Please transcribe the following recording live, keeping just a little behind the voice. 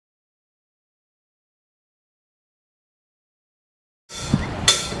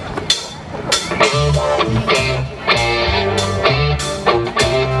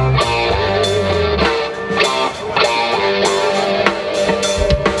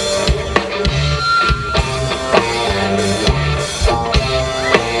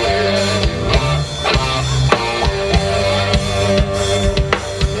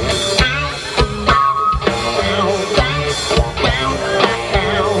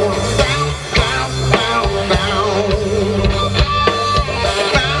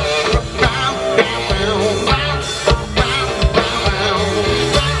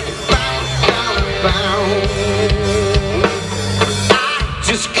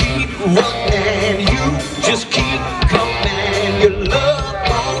keep running, you just keep coming. Your love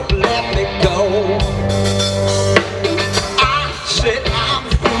won't let me go. I said I'm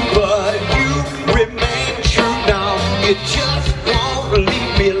through, but you remain true now. You just won't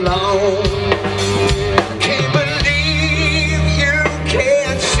leave me alone. Can't believe you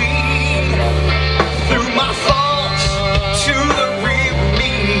can't see through my thoughts to the real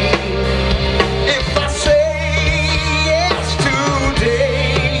me. If I say yes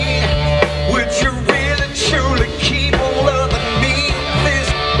today, would you really truly keep on loving me this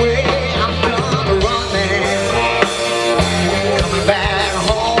way? I'm done running, coming back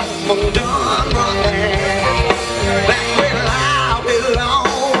home. I'm done running, back where I belong.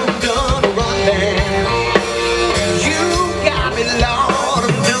 I'm done running. You got me, Lord.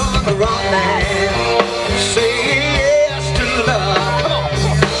 I'm done running. Say yes to love. Come on.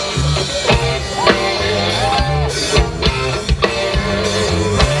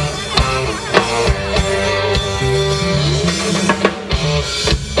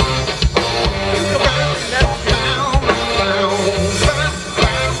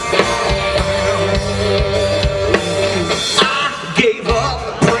 I gave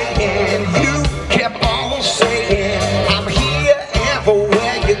up praying. You kept on saying, I'm here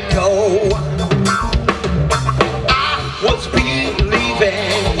everywhere you go. I was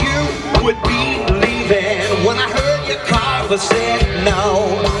believing you would be leaving when I heard your call but said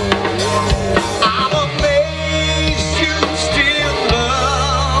no. I'm amazed you still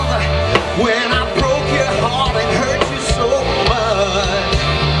love when I broke your heart and hurt you so much.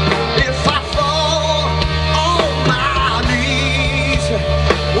 If I fall on my knees,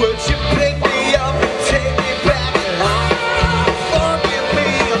 would you pick me up and take me back home? Forgive me,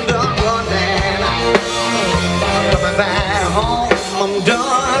 I'm done running. I'm coming back home. I'm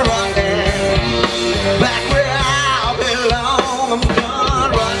done running, back where I belong. I'm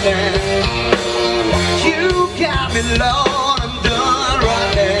done running. You got me, Lord. I'm done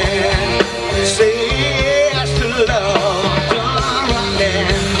running. Say yes to love. I'm done running.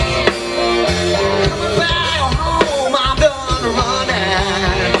 Coming back home. I'm done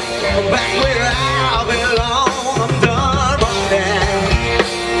running, back where I belong.